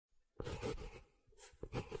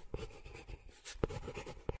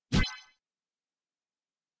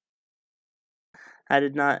I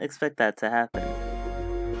did not expect that to happen.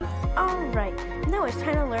 Alright, now it's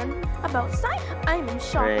time to learn about science. I'm in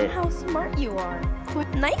shock at how smart you are.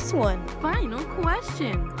 Nice one. Final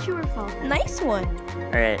question. True or false? Nice one.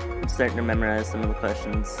 Alright, I'm starting to memorize some of the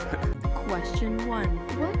questions. Question 1.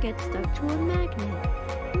 What gets stuck to a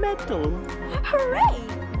magnet? Metal. Hooray!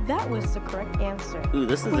 That was the correct answer. Ooh,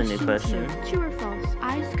 this is a new question. 2. True or false?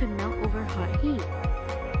 Ice could melt over hot heat.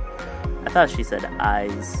 I thought she said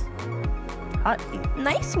eyes. Hot heat.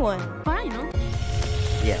 Nice one. Final.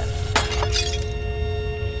 Yeah.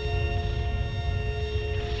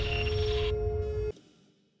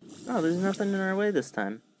 Oh, there's nothing in our way this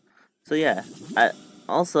time. So yeah,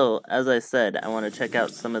 also, as I said, I want to check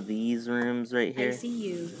out some of these rooms right here. I see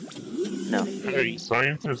you. No. Hey,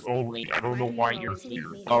 scientists only. I don't know why you're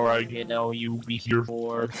here. Alright, you'll be here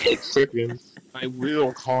for 6 seconds. I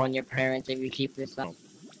will call on your parents if you keep this up.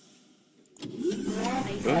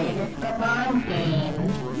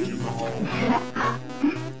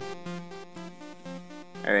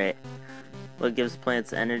 Alright. What gives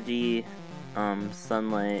plants energy?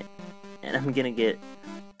 Sunlight. And I'm gonna get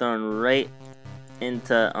thrown right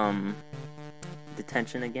into,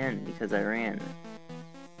 detention again because I ran.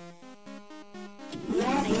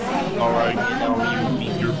 Alright, you'll be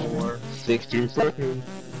here for 16 seconds.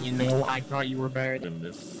 I thought you were better than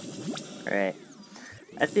this. Alright.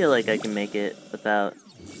 I feel like I can make it without,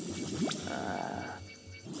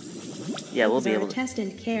 yeah, we'll be able to. Test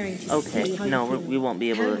and caring to Okay, see how no, you feel. we won't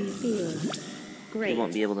be able How to. you feel. Great. We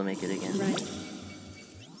won't be able to make it again. Right.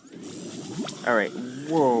 Alright,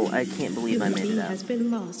 whoa, I can't believe I made it out. has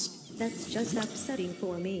been lost. That's just upsetting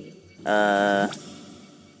for me.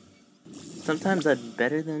 Sometimes I'm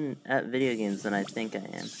better at video games than I think I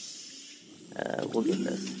am. We'll get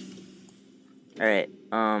this. Alright,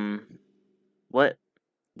 what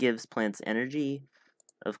gives plants energy?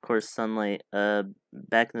 Of course, sunlight.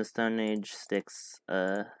 Back in the Stone Age, sticks.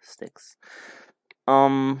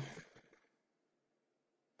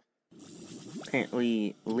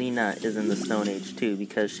 Apparently, Lena is in the Stone Age too,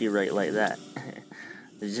 because she write like that.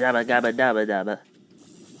 Jabba gabba dabba dabba.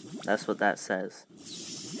 That's what that says.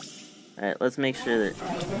 Alright, let's make sure that...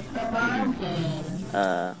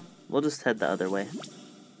 we'll just head the other way.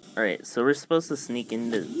 Alright, so we're supposed to sneak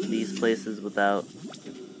into these places without...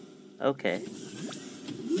 Okay.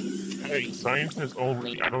 Hey, scientists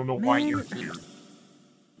only. I don't know why you're here.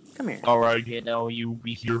 Come here. Alright, you'll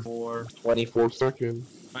be here for 24 seconds.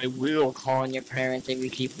 I will call on your parents if you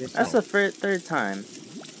keep this That's up. the third time.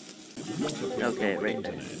 Okay, right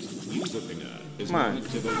there. Come on.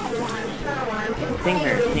 Ping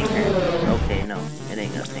her, ping her. Okay, no, it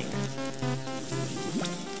ain't gonna ping her.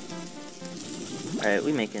 Alright,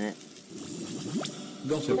 we making it.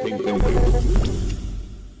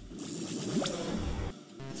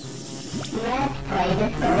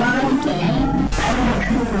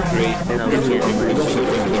 No, we can't.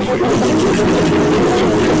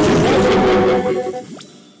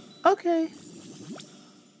 Okay.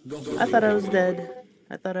 I thought I was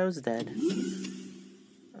dead.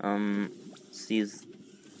 Steve's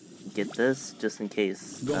get this just in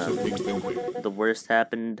case the worst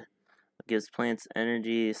happened. Gives plants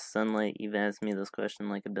energy, sunlight. You've asked me this question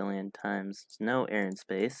like a billion times. No air and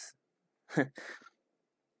space.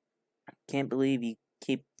 Can't believe you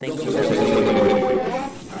keep thinking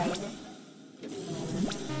that.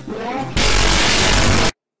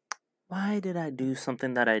 Why did I do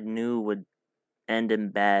something that I knew would end in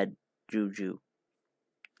bad juju?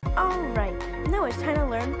 Alright, now it's time to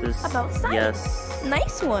learn about science. Yes.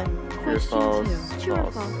 Nice one. Question 2. True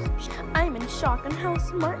or False. false? I'm in shock on how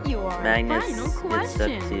smart you are. Magnets Final get stuck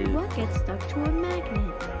question. to... What gets stuck to a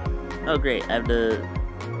magnet? Oh great, I have to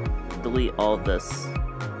delete all of this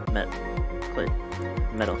metal.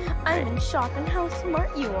 I'm in shock on how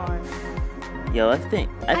smart you are. Yo, I think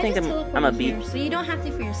I'm a beat. So you don't have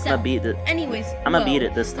to for yourself. I'm a beat it. Anyways, I'm a beat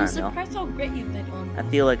it this I'm time, y'all. surprised how great you did on. I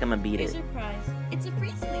feel like I'm a beat Be it. surprised. It's a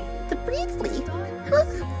free sleep. The free sleep?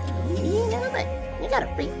 You know that you got a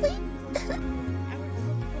free sleep?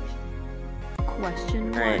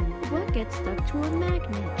 Question 1. Alright. What gets stuck to a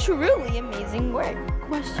magnet? Truly amazing work.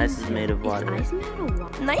 Question Ice is 2. made of water. Is ice made of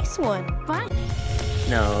water? Nice one. Fine.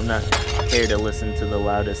 No, I'm not here to listen to the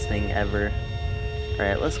loudest thing ever.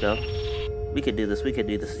 Alright, let's go. We could do this,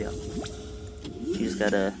 y'all. You just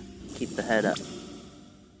gotta keep the head up.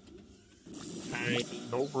 Hey,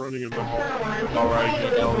 no running in the hall. Alright,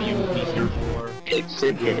 you'll be here for 6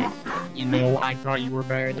 seconds. I thought you were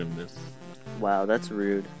better than this. Wow, that's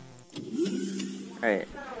rude. Alright,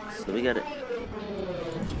 so we got it.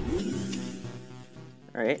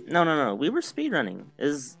 Alright, no, we were speedrunning.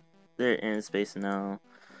 Is there air and space? No.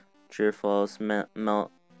 True or false?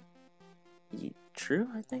 Melt. True,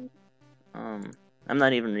 I think. I'm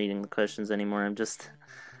not even reading the questions anymore. I'm just.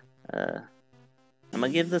 I'm gonna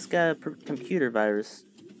give this guy a computer virus,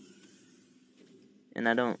 and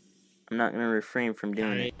I'm not gonna refrain from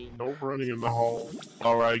doing it. Hey, no running in the hall.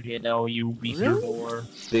 Alright, you know, you beat your Really? door.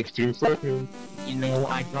 16 seconds. You know,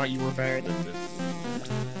 I thought you were better than this.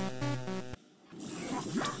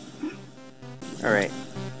 Alright.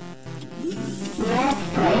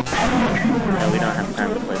 No, we don't have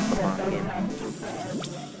time to play the long game.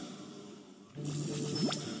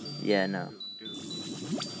 Yeah, no.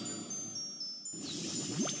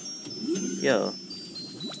 Yo.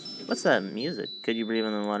 What's that music? Could you breathe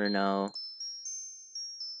in the water? No.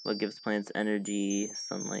 What gives plants energy?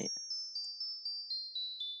 Sunlight.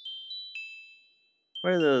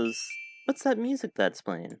 What are those? What's that music that's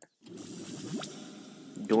playing?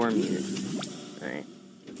 Door music. Alright.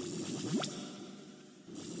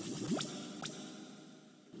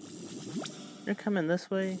 You're coming this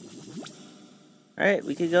way? Alright,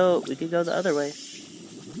 we could go the other way.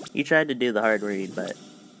 You tried to do the hard read, but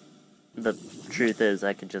the truth is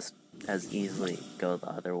I could just as easily go the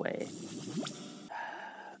other way.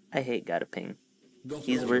 I hate gotta ping.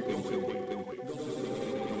 He's worse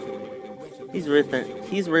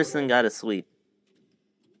than gotta sleep.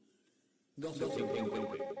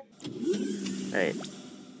 Alright.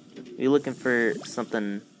 You looking for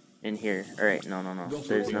something in here? Alright, no.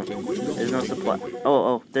 There's no supply.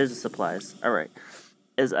 Oh, there's the supplies. Alright.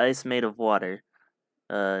 Is ice made of water?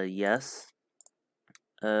 Yes.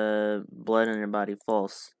 Blood in your body,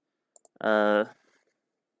 false. How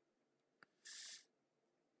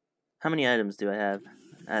many items do I have?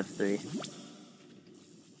 I have 3.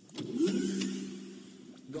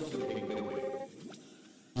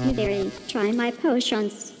 Very. Try my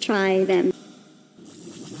potions. Try them.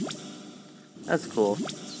 That's cool.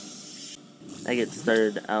 I get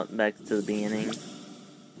started out back to the beginning.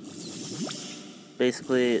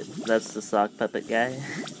 Basically, that's the sock puppet guy.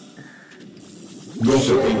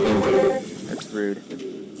 That's rude.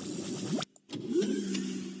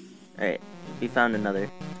 Alright, we found another.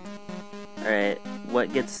 Alright,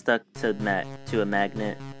 what gets stuck to a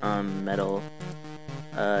magnet? Metal.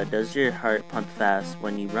 Does your heart pump fast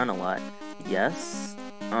when you run a lot? Yes.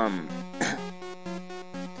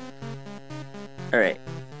 Alright,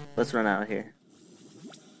 let's run out here.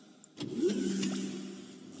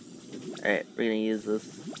 Alright, we're gonna use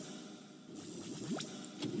this.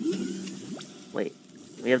 Wait,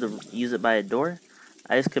 we have to use it by a door?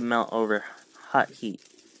 Ice could melt over hot heat.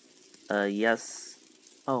 Yes.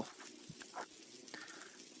 Oh.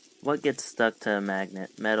 What gets stuck to a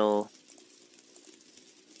magnet? Metal.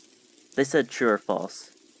 They said true or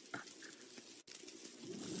false.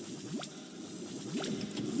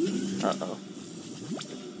 Uh-oh.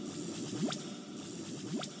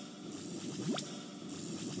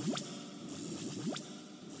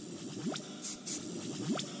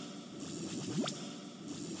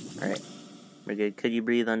 Alright. We're good. Could you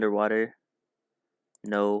breathe underwater?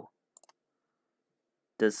 No.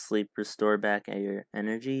 Does sleep restore back your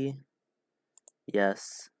energy?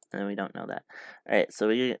 Yes. And we don't know that. Alright, so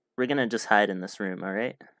we're gonna just hide in this room,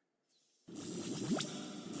 alright?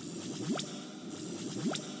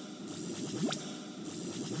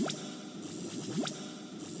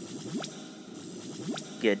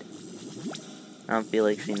 Good. I don't feel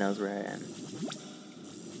like she knows where I am.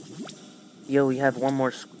 Yo, we have one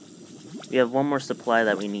more supply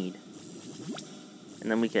that we need.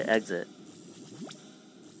 And then we can exit.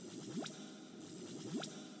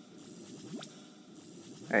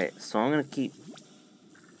 Alright, so I'm gonna keep...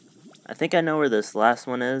 I think I know where this last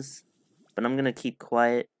one is, but I'm gonna keep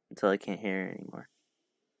quiet until I can't hear it anymore.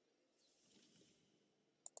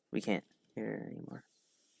 We can't hear it anymore.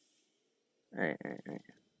 Alright.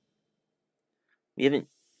 We haven't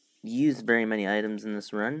used very many items in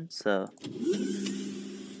this run, so...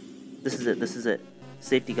 This is it.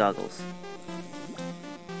 Safety goggles.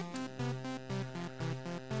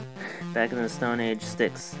 Back in the Stone Age,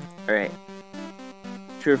 sticks. Alright.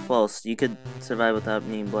 True or false? You could survive without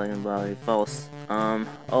being blood and body. False.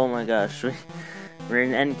 Oh my gosh. We're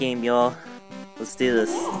in endgame, y'all. Let's do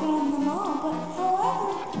this.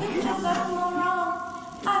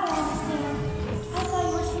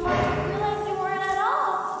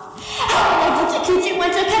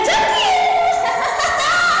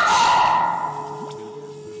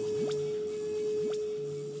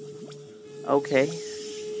 Okay.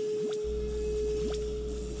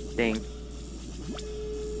 Dang.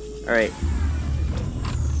 Alright.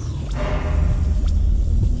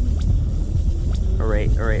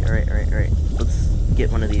 Alright. Let's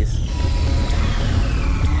get one of these.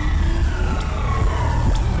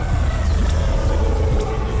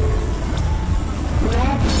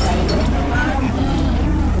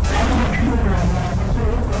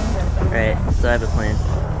 So I have a plan.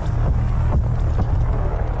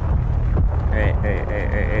 Alright.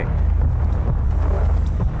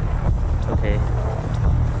 Okay.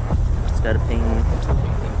 Just gotta ping.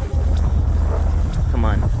 Come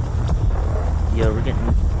on. Yo, we're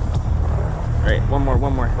getting... Alright, one more.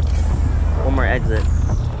 One more exit.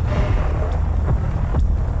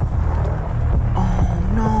 Oh,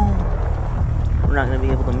 no! We're not gonna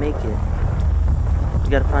be able to make it.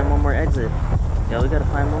 We gotta find one more exit. Yeah, we gotta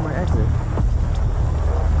find one more exit.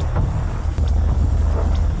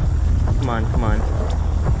 Come on.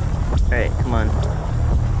 Alright, come on.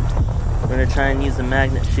 We're gonna try and use the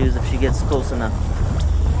magnet shoes if she gets close enough.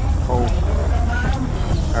 Oh.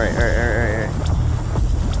 Alright.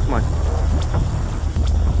 Come on.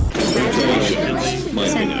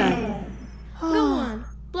 Setback. Go on.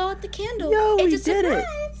 Blow out the candle. Yo, we it's a did it.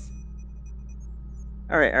 surprise.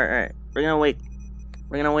 Alright. We're gonna wait.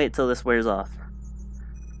 We're gonna wait till this wears off.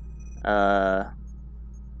 Alright,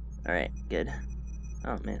 good.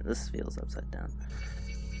 Oh man, this feels upside down.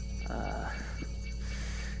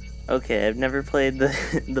 Okay, I've never played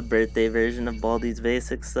the birthday version of Baldi's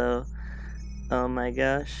Basics, so... Oh my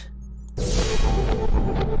gosh.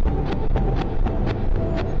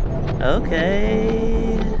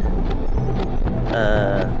 Okay.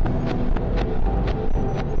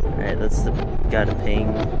 Alright, that's the... Gotta ping.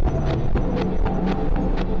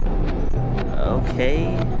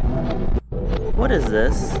 Okay. What is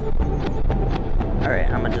this? Alright,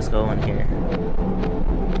 I'm gonna just go in here.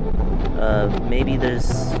 Maybe there's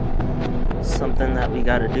something that we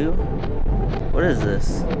gotta do? What is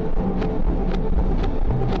this?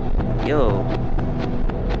 Yo.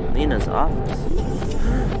 Lena's office.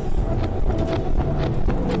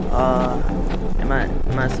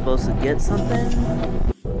 Am I supposed to get something?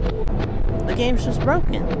 The game's just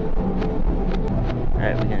broken.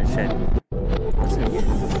 Alright, we're gonna check. What's in here?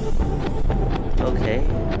 Okay.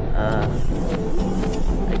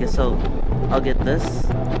 I guess I'll get this.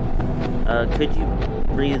 Could you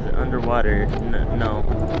breathe underwater? No.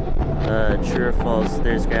 True or false?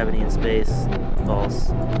 There's gravity in space.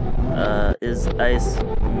 False. Is ice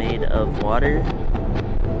made of water?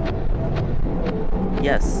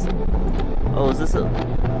 Yes. Oh, is this a...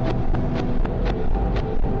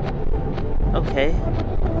 Okay.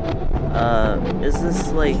 Is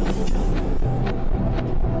this like...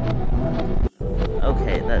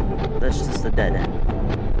 Okay, that's just a dead end.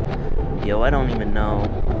 Yo, I don't even know.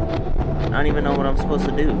 I don't even know what I'm supposed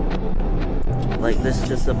to do. Like, this is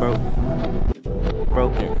just a broken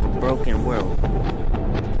world.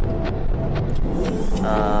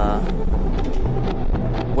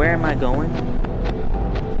 Where am I going?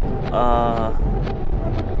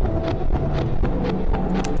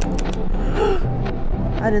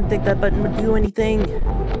 I didn't think that button would do anything.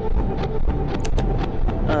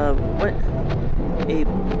 What?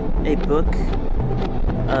 A book?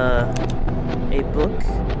 A book?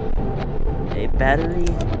 A battery?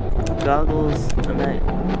 Goggles?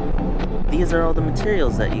 These are all the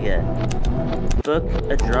materials that you get. Book,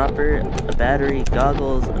 a dropper, a battery,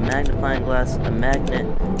 goggles, a magnifying glass, a magnet,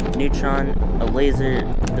 neutron, a laser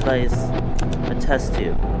device, a test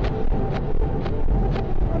tube.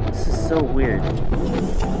 This is so weird.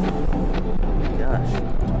 Gosh.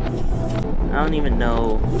 I don't even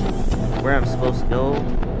know where I'm supposed to go.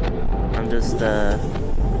 I'm just,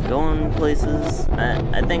 going places.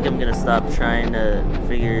 I think I'm gonna stop trying to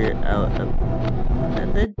figure out a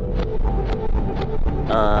method.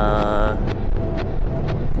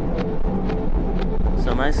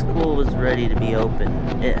 So my school was ready to be open.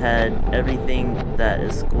 It had everything that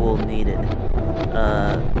a school needed.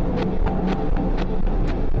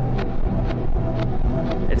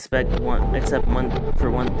 Except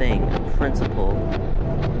one thing, a principal.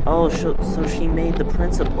 Oh, so she made the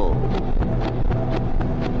principal.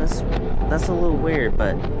 That's a little weird,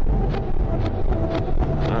 but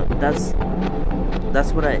that's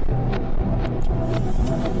what I...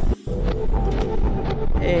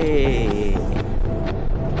 Hey,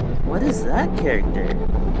 what is that character?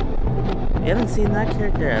 You haven't seen that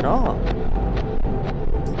character at all.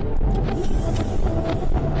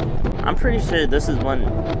 I'm pretty sure this is one,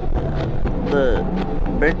 the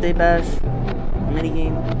birthday bash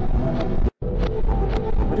minigame.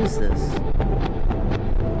 What is this?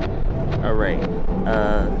 Alright,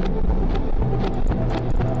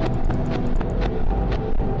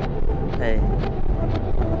 hey.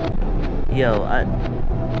 Yo,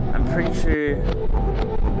 I'm pretty sure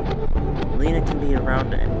Lena can be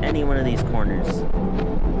around any one of these corners.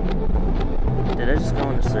 Did I just go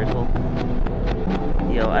in a circle?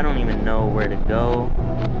 Yo, I don't even know where to go.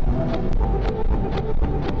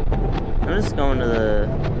 I'm just going to the...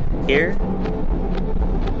 Here?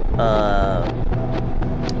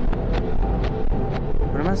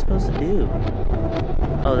 What am I supposed to do?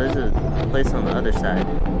 Oh, there's a place on the other side.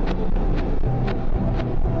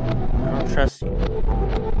 I don't trust you.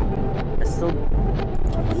 This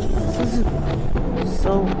is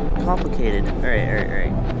so complicated.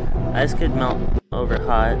 Alright. Ice could melt over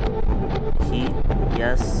hot. Heat,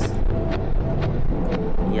 yes.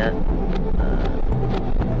 Yeah.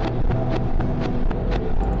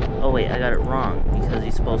 Oh wait, I got it wrong because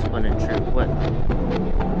you're supposed to put in true. What?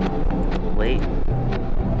 Wait.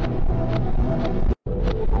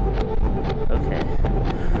 Okay.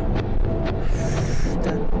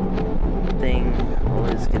 That thing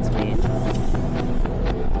always gets me.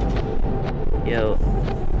 Yo,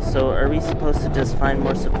 so are we supposed to just find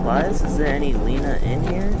more supplies? Is there any Lena in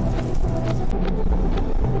here?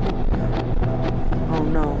 Oh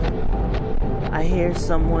no. I hear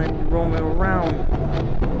someone roaming around.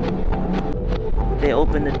 They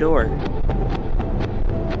opened the door.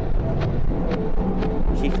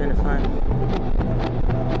 She finna find me.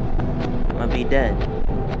 I'm gonna be dead.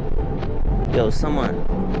 Yo, someone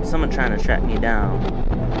trying to track me down.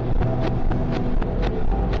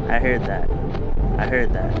 I heard that.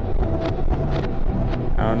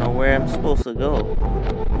 I don't know where I'm supposed to go.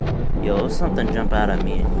 Yo, something jump out at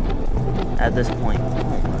me at this point.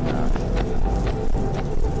 Oh my gosh.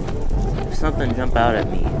 If something jump out at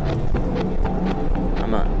me,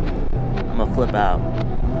 I'ma flip out.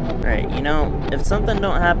 Alright, you know, if something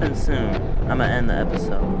don't happen soon, I'ma end the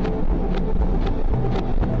episode.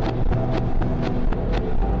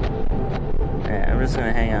 Alright, I'm just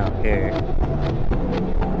gonna hang out here.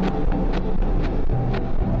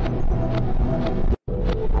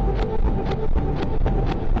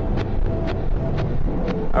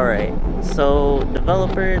 Alright, so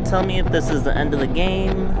developer, tell me if this is the end of the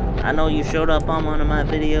game. I know you showed up on one of my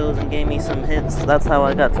videos and gave me some hits. That's how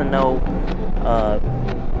I got to know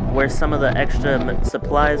where some of the extra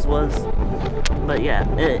supplies was. But yeah,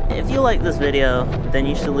 if you like this video, then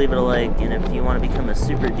you should leave it a like. And if you want to become a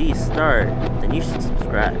SuperDfar, then you should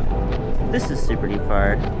subscribe. This is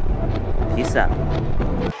SuperDfar. Peace out.